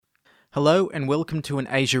Hello and welcome to an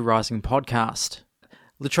Asia Rising podcast.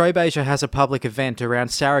 La Trobe Asia has a public event around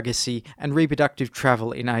surrogacy and reproductive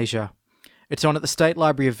travel in Asia. It's on at the State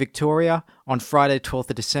Library of Victoria on Friday 12th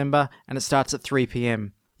of December and it starts at 3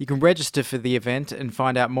 p.m. You can register for the event and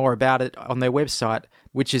find out more about it on their website,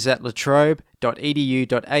 which is at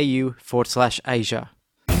latrobe.edu.au/Asia.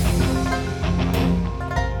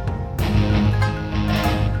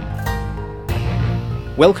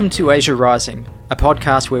 Welcome to Asia Rising, a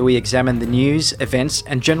podcast where we examine the news, events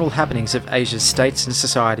and general happenings of Asia's states and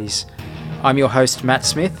societies. I'm your host Matt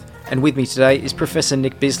Smith, and with me today is Professor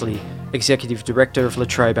Nick Bisley, Executive Director of La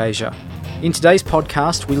Trobe Asia. In today's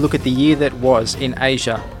podcast, we look at the year that was in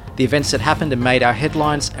Asia, the events that happened and made our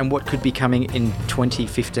headlines, and what could be coming in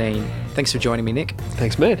 2015. Thanks for joining me, Nick.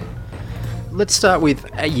 Thanks, Matt. Let's start with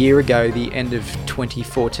a year ago, the end of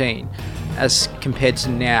 2014. As compared to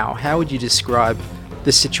now, how would you describe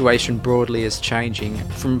the situation broadly as changing?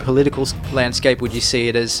 From a political landscape, would you see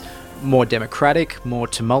it as more democratic, more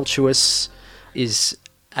tumultuous? Is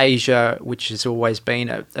Asia, which has always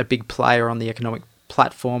been a big player on the economic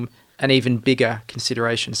platform, an even bigger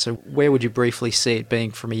consideration? So where would you briefly see it being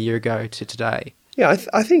from a year ago to today? Yeah,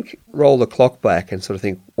 I think roll the clock back and sort of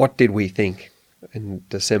think, what did we think in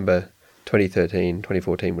December 2013,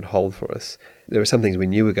 2014 would hold for us? There were some things we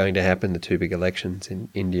knew were going to happen, the two big elections in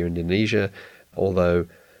India and Indonesia, although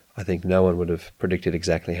I think no one would have predicted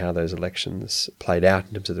exactly how those elections played out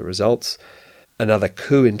in terms of the results. Another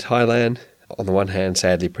coup in Thailand, on the one hand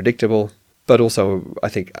sadly predictable, but also I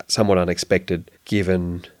think somewhat unexpected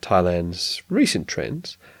given Thailand's recent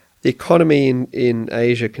trends. The economy in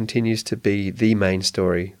Asia continues to be the main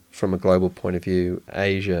story from a global point of view.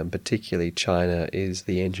 Asia, and particularly China, is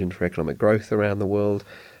the engine for economic growth around the world.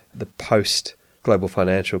 The post-global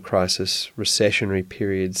financial crisis recessionary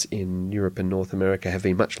periods in Europe and North America have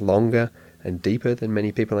been much longer and deeper than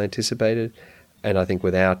many people anticipated. And I think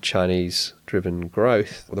without Chinese-driven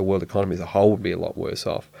growth, the world economy as a whole would be a lot worse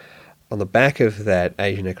off. On the back of that,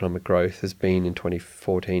 Asian economic growth has been, in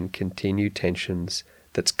 2014, continued tensions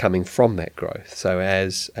that's coming from that growth. So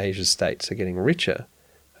as Asia's states are getting richer,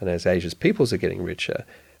 and as Asia's peoples are getting richer,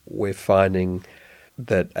 we're finding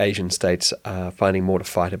that Asian states are finding more to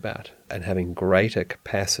fight about and having greater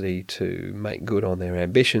capacity to make good on their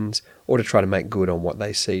ambitions or to try to make good on what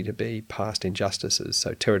they see to be past injustices.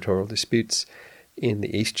 So territorial disputes in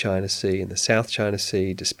the East China Sea and the South China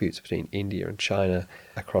Sea, disputes between India and China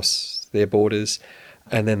across their borders,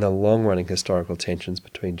 and then the long-running historical tensions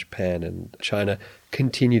between Japan and China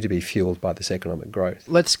continue to be fueled by this economic growth.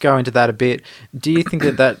 Let's go into that a bit. Do you think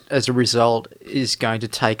that as a result is going to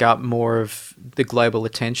take up more of the global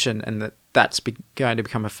attention and that's going to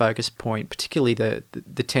become a focus point, particularly the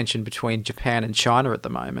tension between Japan and China at the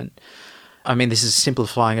moment? I mean, this is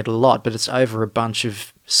simplifying it a lot, but it's over a bunch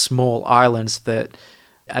of small islands that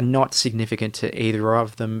are not significant to either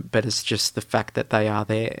of them, but it's just the fact that they are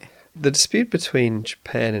there. The dispute between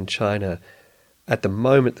Japan and China, at the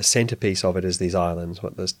moment, the centerpiece of it is these islands,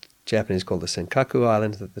 what the Japanese call the Senkaku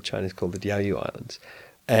Islands, that the Chinese call the Diaoyu Islands.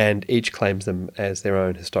 And each claims them as their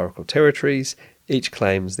own historical territories. Each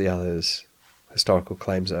claims the other's historical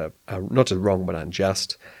claims are not just wrong, but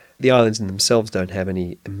unjust. The islands in themselves don't have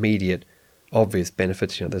any immediate obvious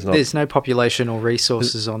benefits. There's no population or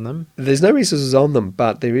resources on them. There's no resources on them,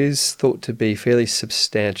 but there is thought to be fairly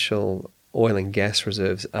substantial oil and gas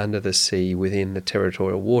reserves under the sea within the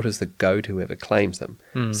territorial waters that go to whoever claims them.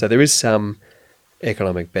 So there is some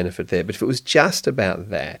economic benefit there. But if it was just about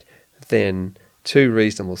that, then two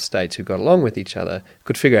reasonable states who got along with each other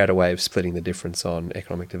could figure out a way of splitting the difference on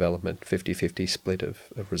economic development, 50-50 split of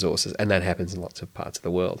resources, and that happens in lots of parts of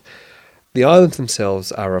the world. The islands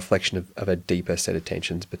themselves are a reflection of a deeper set of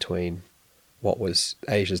tensions between what was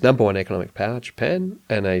Asia's number one economic power, Japan,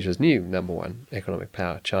 and Asia's new number one economic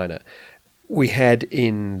power, China. We had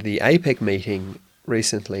in the APEC meeting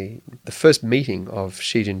recently the first meeting of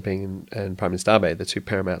Xi Jinping and Prime Minister Abe, the two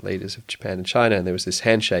paramount leaders of Japan and China, and there was this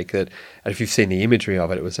handshake that, and if you've seen the imagery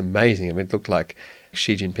of it, it was amazing. I mean, it looked like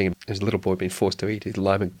Xi Jinping, as a little boy, being forced to eat his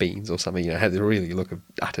lima beans or something, had the really look of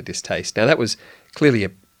utter distaste. Now, that was clearly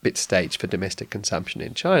a bit staged for domestic consumption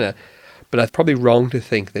in China, but it's probably wrong to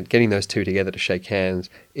think that getting those two together to shake hands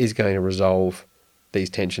is going to resolve these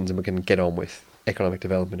tensions and we can get on with economic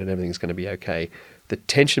development and everything's going to be okay. The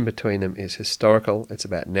tension between them is historical. It's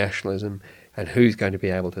about nationalism and who's going to be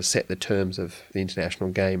able to set the terms of the international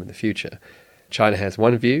game in the future. China has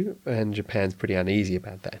one view and Japan's pretty uneasy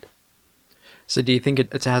about that. So do you think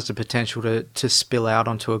it has the potential to spill out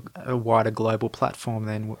onto a wider global platform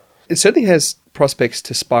then? It certainly has prospects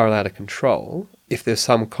to spiral out of control. If there's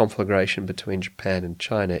some conflagration between Japan and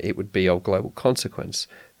China, it would be of global consequence.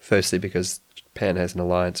 Firstly, because Japan has an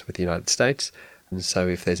alliance with the United States, and so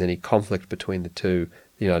if there's any conflict between the two,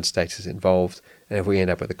 the United States is involved, and if we end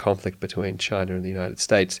up with a conflict between China and the United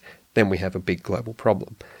States, then we have a big global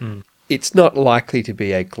problem. It's not likely to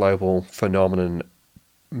be a global phenomenon,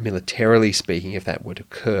 militarily speaking, if that would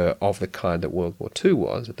occur, of the kind that World War II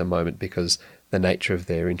was at the moment, because the nature of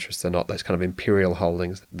their interests are not those kind of imperial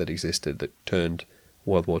holdings that existed that turned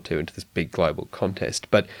World War II into this big global contest.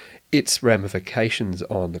 But its ramifications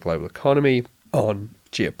on the global economy, on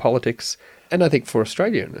geopolitics, and I think for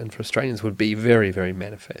Australia and for Australians would be very, very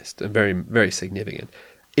manifest and very, very significant.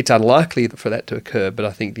 It's unlikely for that to occur, but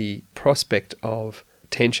I think the prospect of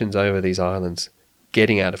tensions over these islands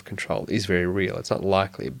getting out of control is very real. It's not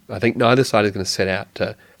likely. I think neither side is going to set out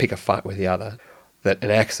to pick a fight with the other, that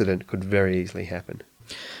an accident could very easily happen.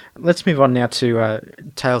 Let's move on now to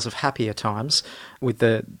tales of happier times with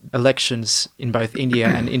the elections in both India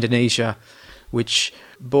and Indonesia, which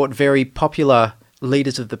brought very popular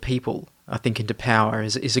leaders of the people, I think, into power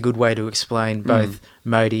is a good way to explain both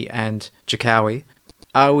Modi and Jokowi.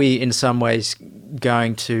 Are we in some ways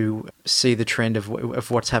going to see the trend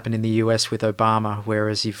of what's happened in the US with Obama,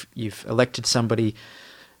 whereas you've elected somebody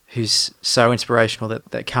who's so inspirational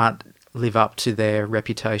that they can't live up to their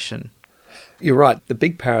reputation? You're right. The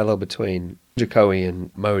big parallel between Jokowi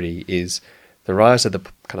and Modi is the rise of the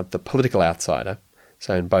kind of the political outsider.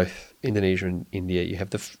 So in both Indonesia and India, you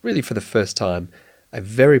have really for the first time a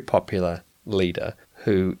very popular leader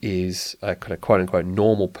who is a kind of quote-unquote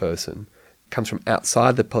normal person, comes from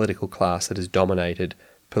outside the political class that has dominated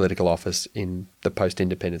political office in the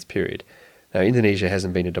post-independence period. Now, Indonesia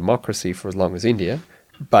hasn't been a democracy for as long as India,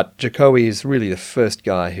 but Jokowi is really the first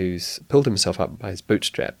guy who's pulled himself up by his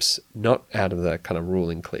bootstraps, not out of the kind of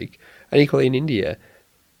ruling clique. And equally in India,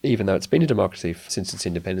 even though it's been a democracy since its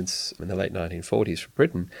independence in the late 1940s for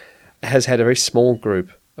Britain, has had a very small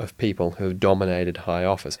group of people who have dominated high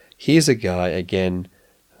office. Here's a guy, again,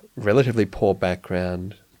 relatively poor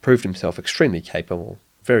background, proved himself extremely capable,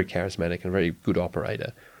 very charismatic and a very good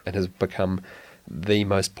operator, and has become the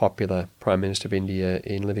most popular Prime Minister of India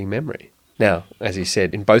in living memory. Now, as he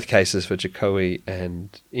said, in both cases for Jokowi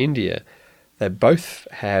and India, they both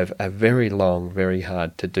have a very long, very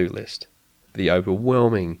hard to-do list. The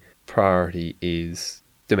overwhelming priority is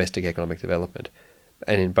domestic economic development.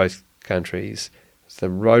 And in both countries, the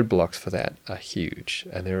roadblocks for that are huge,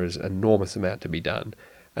 and there is an enormous amount to be done.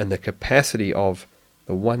 And the capacity of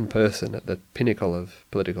the one person at the pinnacle of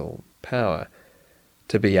political power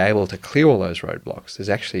to be able to clear all those roadblocks is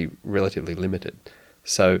actually relatively limited.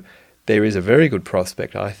 So there is a very good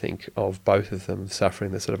prospect, I think, of both of them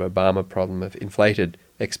suffering the sort of Obama problem of inflated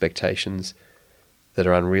expectations that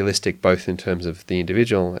are unrealistic both in terms of the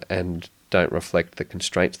individual and don't reflect the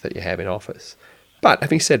constraints that you have in office. But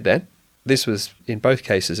having said that, this was, in both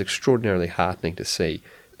cases, extraordinarily heartening to see.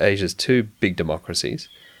 Asia's two big democracies,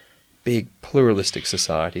 big pluralistic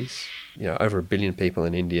societies, over 1 billion people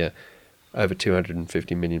in India, over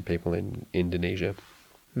 250 million people in Indonesia,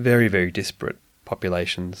 very, very disparate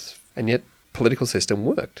populations, and yet political system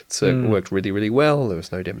worked. It worked really, really well. There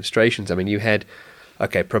was no demonstrations. I mean, you had,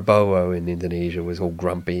 Prabowo in Indonesia was all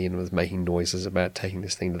grumpy and was making noises about taking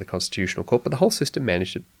this thing to the Constitutional Court, but the whole system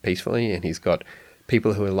managed it peacefully, and he's got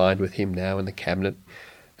people who are aligned with him now in the cabinet.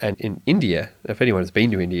 And in India, if anyone has been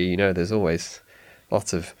to India, there's always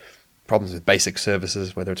lots of problems with basic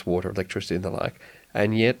services, whether it's water, electricity and the like.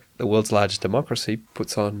 And yet the world's largest democracy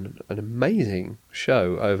puts on an amazing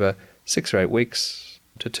show over 6 or 8 weeks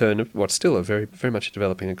to turn what's still a very, very much a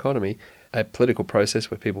developing economy, a political process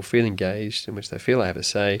where people feel engaged, in which they feel they have a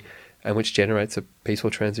say, and which generates a peaceful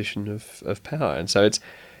transition of power. And so it's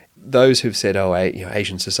those who've said,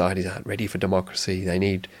 Asian societies aren't ready for democracy, they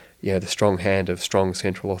need the strong hand of strong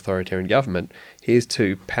central authoritarian government. Here's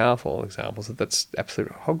two powerful examples that's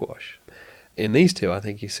absolute hogwash. In these two, I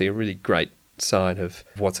think you see a really great sign of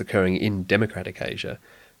what's occurring in democratic Asia.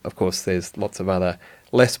 Of course, there's lots of other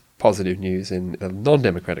less positive news in the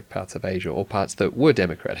non-democratic parts of Asia, or parts that were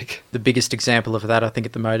democratic. The biggest example of that, I think,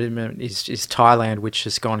 at the moment is Thailand, which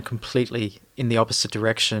has gone completely in the opposite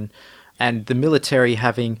direction. And the military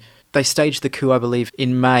they staged the coup, I believe,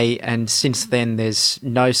 in May, and since then there's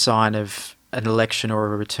no sign of an election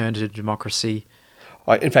or a return to democracy.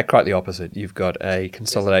 In fact, quite the opposite. You've got a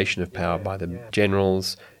consolidation of power by the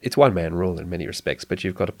generals. It's one-man rule in many respects, but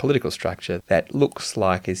you've got a political structure that looks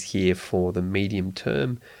like is here for the medium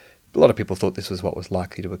term. A lot of people thought this was what was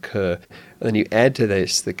likely to occur. And then you add to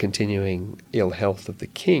this the continuing ill health of the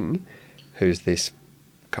king, who's this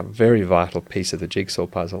kind of very vital piece of the jigsaw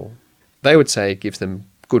puzzle. They would say it gives them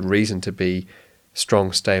good reason to be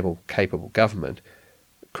strong, stable, capable government.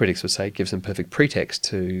 critics would say it gives them perfect pretext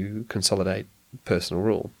to consolidate personal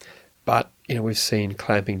rule. But, we've seen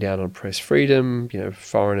clamping down on press freedom,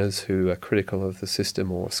 foreigners who are critical of the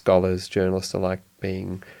system, or scholars, journalists alike,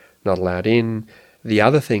 being not allowed in. The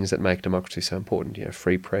other things that make democracy so important,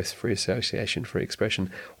 free press, free association, free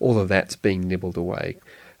expression, all of that's being nibbled away.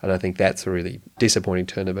 And I think that's a really disappointing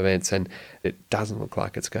turn of events, and it doesn't look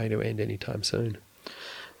like it's going to end anytime soon.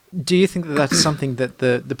 Do you think that that's something that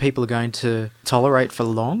the people are going to tolerate for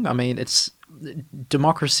long? I mean,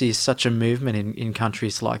 democracy is such a movement in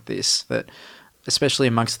countries like this, that especially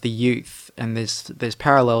amongst the youth, and there's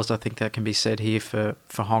parallels I think that can be said here for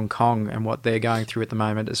Hong Kong and what they're going through at the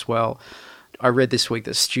moment as well. I read this week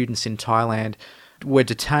that students in Thailand were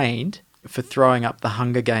detained for throwing up the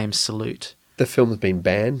Hunger Games salute. The film's been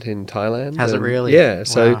banned in Thailand. Has it really? Yeah.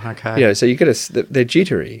 So, wow, okay. So you get they're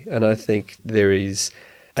jittery, and I think there is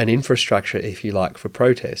an infrastructure, if you like, for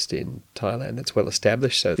protest in Thailand that's well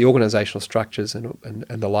established. So the organisational structures and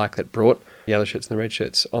the like that brought the yellow shirts and the red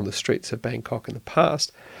shirts on the streets of Bangkok in the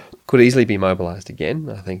past could easily be mobilised again,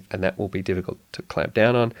 I think, and that will be difficult to clamp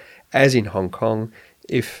down on. As in Hong Kong,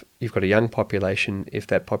 if you've got a young population, if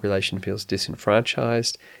that population feels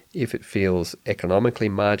disenfranchised, if it feels economically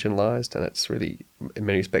marginalised, and that's really, in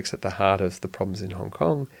many respects, at the heart of the problems in Hong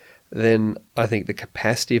Kong, then I think the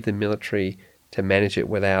capacity of the military to manage it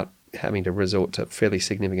without having to resort to fairly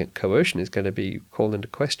significant coercion is going to be called into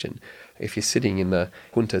question. If you're sitting in the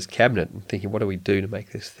junta's cabinet and thinking, what do we do to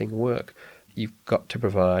make this thing work? You've got to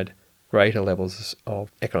provide greater levels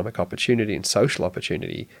of economic opportunity and social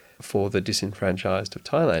opportunity for the disenfranchised of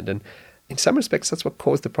Thailand. And in some respects, that's what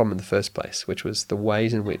caused the problem in the first place, which was the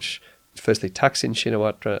ways in which, firstly, Thaksin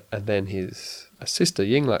Shinawatra and then his sister,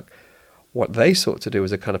 Yingluck, what they sought to do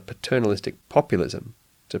was a kind of paternalistic populism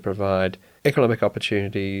to provide economic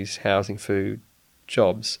opportunities, housing, food,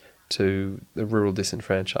 jobs to the rural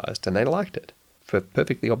disenfranchised, and they liked it for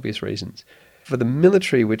perfectly obvious reasons. For the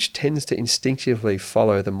military, which tends to instinctively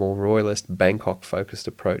follow the more royalist, Bangkok-focused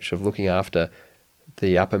approach of looking after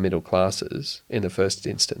the upper middle classes in the first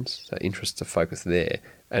instance, so interests are focused there,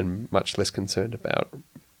 and much less concerned about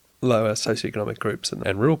lower socioeconomic groups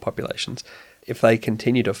and rural populations, if they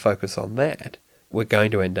continue to focus on that, we're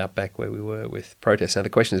going to end up back where we were with protests. Now, the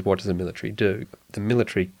question is, what does the military do? The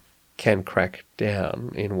military can crack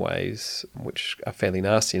down in ways which are fairly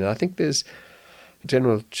nasty. And I think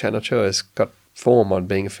General Chanocho has got form on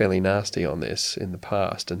being fairly nasty on this in the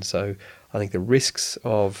past. And so I think the risks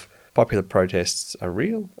of popular protests are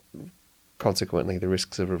real. Consequently, the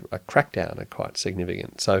risks of a crackdown are quite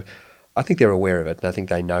significant. So I think they're aware of it, and I think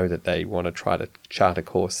they know that they want to try to chart a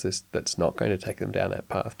course that's not going to take them down that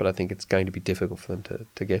path, but I think it's going to be difficult for them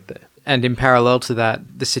to get there. And in parallel to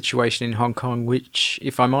that, the situation in Hong Kong, which,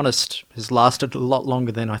 if I'm honest, has lasted a lot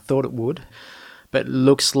longer than I thought it would, but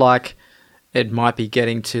looks like it might be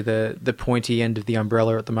getting to the pointy end of the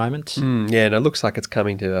umbrella at the moment. Yeah, and it looks like it's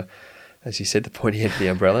coming to, as you said, the pointy end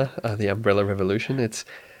of the umbrella revolution. It's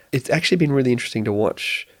actually been really interesting to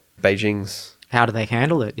watch Beijing's how do they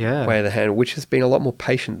handle it? Yeah, way they handle, which has been a lot more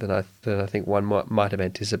patient than I think one might have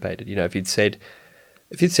anticipated. If you'd said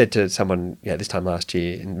to someone, this time last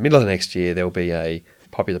year, in the middle of the next year, there will be a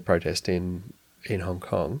popular protest in Hong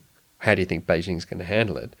Kong, how do you think Beijing's going to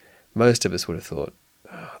handle it? Most of us would have thought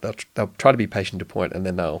they'll try to be patient to point, and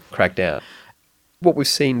then they'll crack down. What we've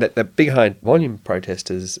seen, that the big high volume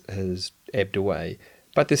protesters has ebbed away,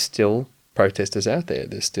 but there's still protesters out there.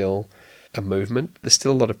 There's still a movement. There's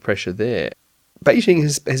still a lot of pressure there. Beijing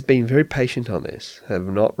has been very patient on this. They've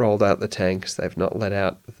not rolled out the tanks. They've not let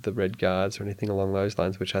out the Red Guards or anything along those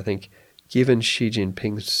lines, which I think, given Xi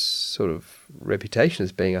Jinping's sort of reputation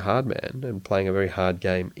as being a hard man and playing a very hard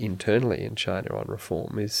game internally in China on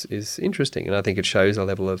reform, is interesting. And I think it shows a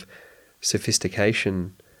level of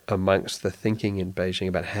sophistication amongst the thinking in Beijing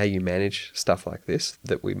about how you manage stuff like this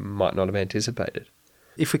that we might not have anticipated.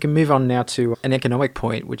 If we can move on now to an economic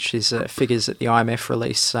point, which is figures that the IMF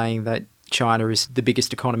released saying that China is the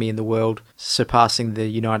biggest economy in the world, surpassing the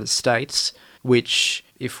United States, which,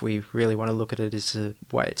 if we really want to look at it, is the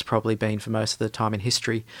way it's probably been for most of the time in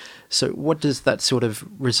history. So what does that sort of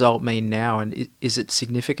result mean now, and is it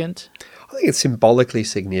significant? I think it's symbolically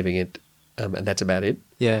significant, and that's about it.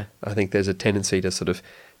 Yeah. I think there's a tendency to sort of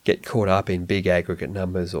get caught up in big aggregate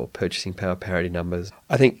numbers or purchasing power parity numbers.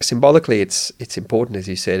 I think symbolically it's important, as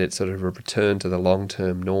you said, it's sort of a return to the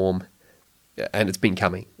long-term norm. And it's been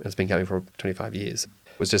coming. It's been coming for 25 years.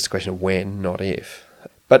 It was just a question of when, not if.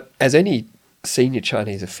 But as any senior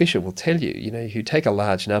Chinese official will tell you, if you take a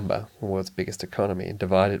large number, the world's biggest economy, and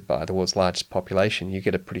divide it by the world's largest population, you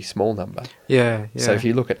get a pretty small number. Yeah. So if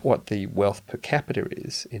you look at what the wealth per capita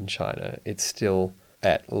is in China, it's still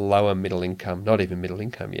at lower middle income, not even middle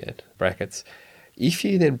income yet, brackets. If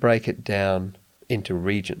you then break it down into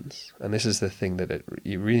regions, and this is the thing that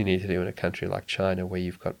you really need to do in a country like China where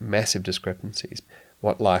you've got massive discrepancies,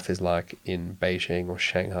 what life is like in Beijing or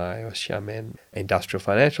Shanghai or Xiamen, industrial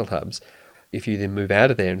financial hubs. If you then move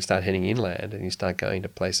out of there and start heading inland and you start going to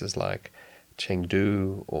places like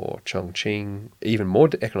Chengdu or Chongqing, even more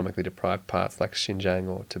economically deprived parts like Xinjiang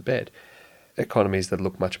or Tibet, economies that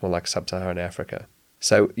look much more like sub-Saharan Africa.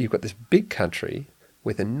 So you've got this big country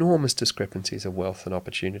with enormous discrepancies of wealth and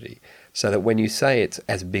opportunity, so that when you say it's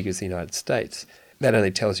as big as the United States, that only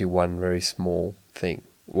tells you one very small thing.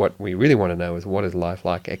 What we really want to know is what is life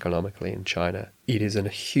like economically in China. It is a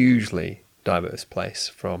hugely diverse place.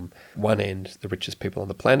 From one end, the richest people on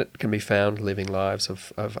the planet can be found living lives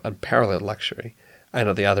of unparalleled luxury, and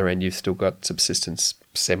at the other end, you've still got subsistence,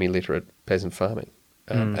 semi-literate peasant farming,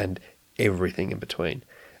 and everything in between.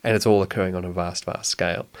 And it's all occurring on a vast, vast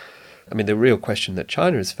scale. I mean, the real question that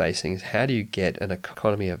China is facing is how do you get an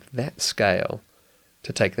economy of that scale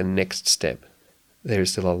to take the next step? There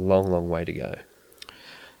is still a long, long way to go.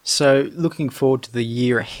 So looking forward to the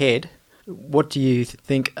year ahead, what do you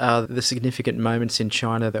think are the significant moments in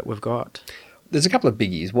China that we've got? There's a couple of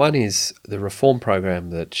biggies. One is the reform program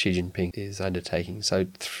that Xi Jinping is undertaking. So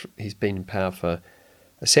he's been in power for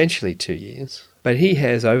essentially 2 years, but he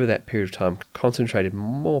has, over that period of time, concentrated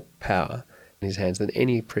more power in his hands than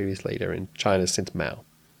any previous leader in China since Mao.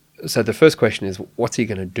 So the first question is, what's he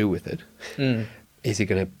going to do with it? Is he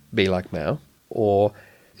going to be like Mao? Or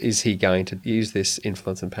is he going to use this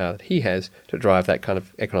influence and power that he has to drive that kind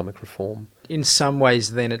of economic reform? In some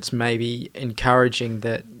ways, then, it's maybe encouraging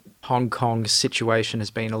that Hong Kong's situation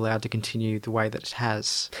has been allowed to continue the way that it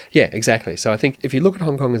has. Yeah, exactly. So I think if you look at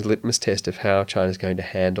Hong Kong as a litmus test of how China's going to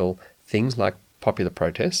handle things like popular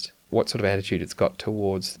protest, what sort of attitude it's got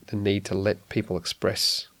towards the need to let people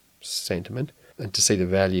express sentiment and to see the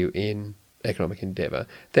value in economic endeavour,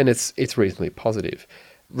 then it's reasonably positive.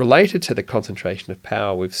 Related to the concentration of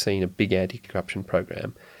power, we've seen a big anti-corruption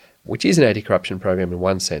program, which is an anti-corruption program in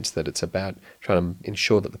one sense, that it's about trying to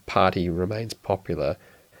ensure that the party remains popular,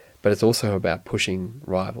 but it's also about pushing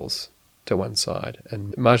rivals to one side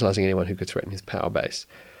and marginalising anyone who could threaten his power base.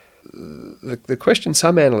 The question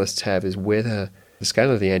some analysts have is whether the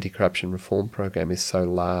scale of the anti-corruption reform program is so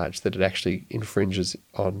large that it actually infringes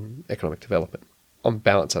on economic development. On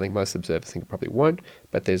balance, I think most observers think it probably won't,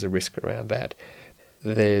 but there's a risk around that.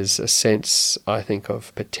 There's a sense, I think,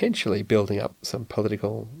 of potentially building up some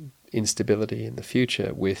political instability in the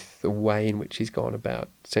future with the way in which he's gone about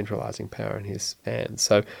centralising power in his hands.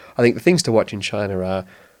 So I think the things to watch in China are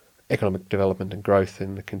economic development and growth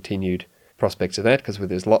and the continued prospects of that, because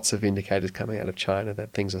there's lots of indicators coming out of China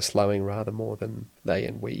that things are slowing rather more than they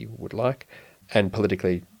and we would like, and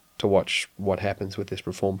politically to watch what happens with this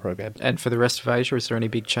reform program. And for the rest of Asia, is there any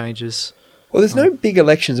big changes? Well, there's no big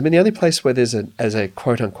elections. I mean, the only place where there's a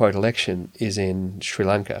quote-unquote election is in Sri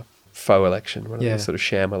Lanka, faux election, one of those sort of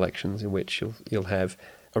sham elections in which you'll have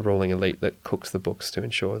a ruling elite that cooks the books to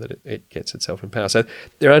ensure that it gets itself in power. So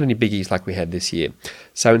there aren't any biggies like we had this year.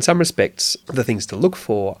 So in some respects, the things to look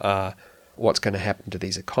for are what's going to happen to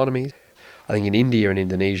these economies. I think in India and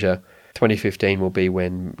Indonesia, 2015 will be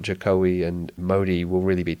when Jokowi and Modi will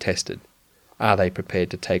really be tested. Are they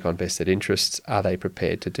prepared to take on vested interests? Are they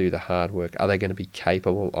prepared to do the hard work? Are they going to be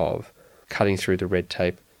capable of cutting through the red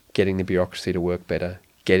tape, getting the bureaucracy to work better,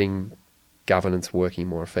 getting governance working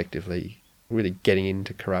more effectively, really getting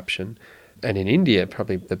into corruption? And in India,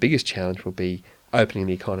 probably the biggest challenge will be opening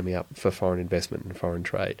the economy up for foreign investment and foreign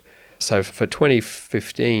trade. So for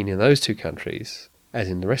 2015 in those two countries, as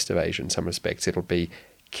in the rest of Asia in some respects, it'll be,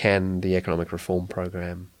 can the economic reform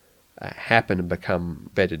program happen and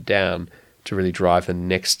become bedded down to really drive the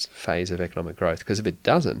next phase of economic growth? Because if it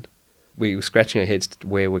doesn't, we're scratching our heads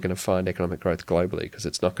where we're going to find economic growth globally, because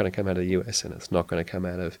it's not going to come out of the US and it's not going to come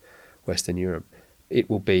out of Western Europe. It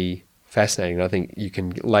will be fascinating. I think you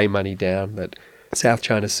can lay money down that South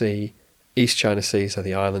China Sea, East China Sea, so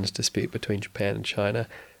the islands dispute between Japan and China,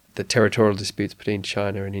 the territorial disputes between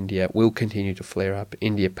China and India will continue to flare up.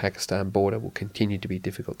 India-Pakistan border will continue to be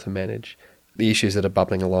difficult to manage. The issues that are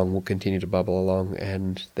bubbling along will continue to bubble along,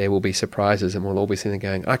 and there will be surprises, and we'll all be sitting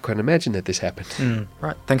there going, I couldn't imagine that this happened.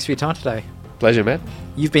 Right. Thanks for your time today. Pleasure, Matt.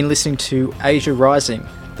 You've been listening to Asia Rising,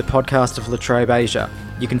 the podcast of La Trobe Asia.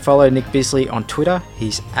 You can follow Nick Bisley on Twitter.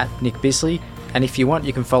 He's at Nick Bisley. And if you want,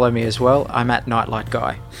 you can follow me as well. I'm at Nightlight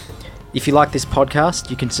Guy. If you like this podcast,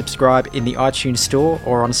 you can subscribe in the iTunes store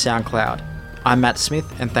or on SoundCloud. I'm Matt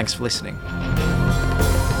Smith, and thanks for listening.